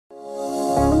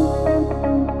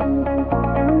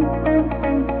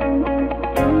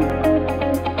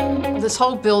This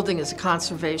whole building is a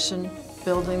conservation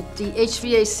building. The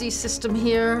HVAC system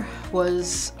here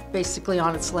was basically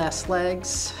on its last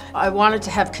legs. I wanted to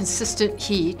have consistent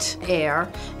heat, air,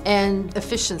 and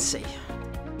efficiency.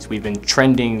 We've been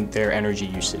trending their energy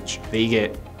usage. They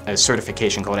get a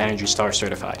certification called Energy Star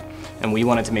Certified, and we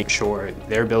wanted to make sure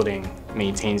their building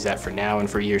maintains that for now and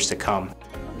for years to come.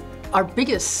 Our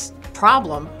biggest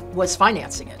problem was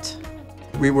financing it.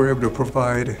 We were able to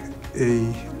provide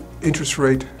an interest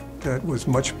rate that was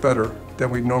much better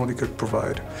than we normally could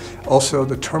provide. Also,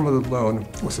 the term of the loan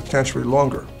was substantially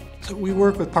longer. So we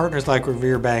work with partners like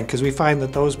Revere Bank because we find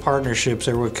that those partnerships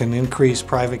are what can increase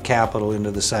private capital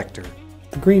into the sector.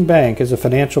 The Green Bank is a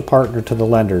financial partner to the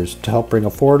lenders to help bring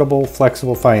affordable,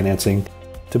 flexible financing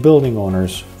to building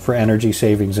owners for energy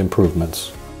savings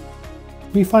improvements.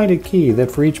 We find it key that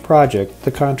for each project,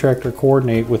 the contractor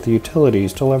coordinate with the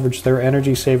utilities to leverage their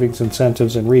energy savings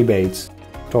incentives and rebates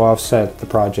to offset the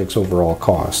project's overall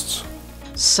costs.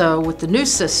 So with the new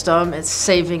system, it's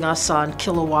saving us on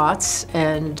kilowatts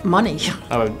and money.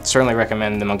 I would certainly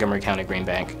recommend the Montgomery County Green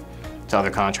Bank to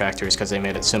other contractors because they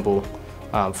made it simple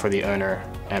for the owner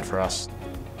and for us.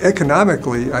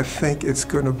 Economically, I think it's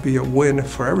going to be a win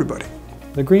for everybody.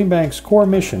 The Green Bank's core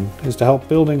mission is to help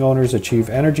building owners achieve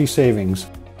energy savings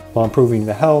while improving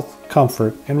the health,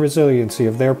 comfort, and resiliency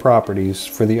of their properties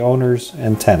for the owners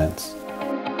and tenants.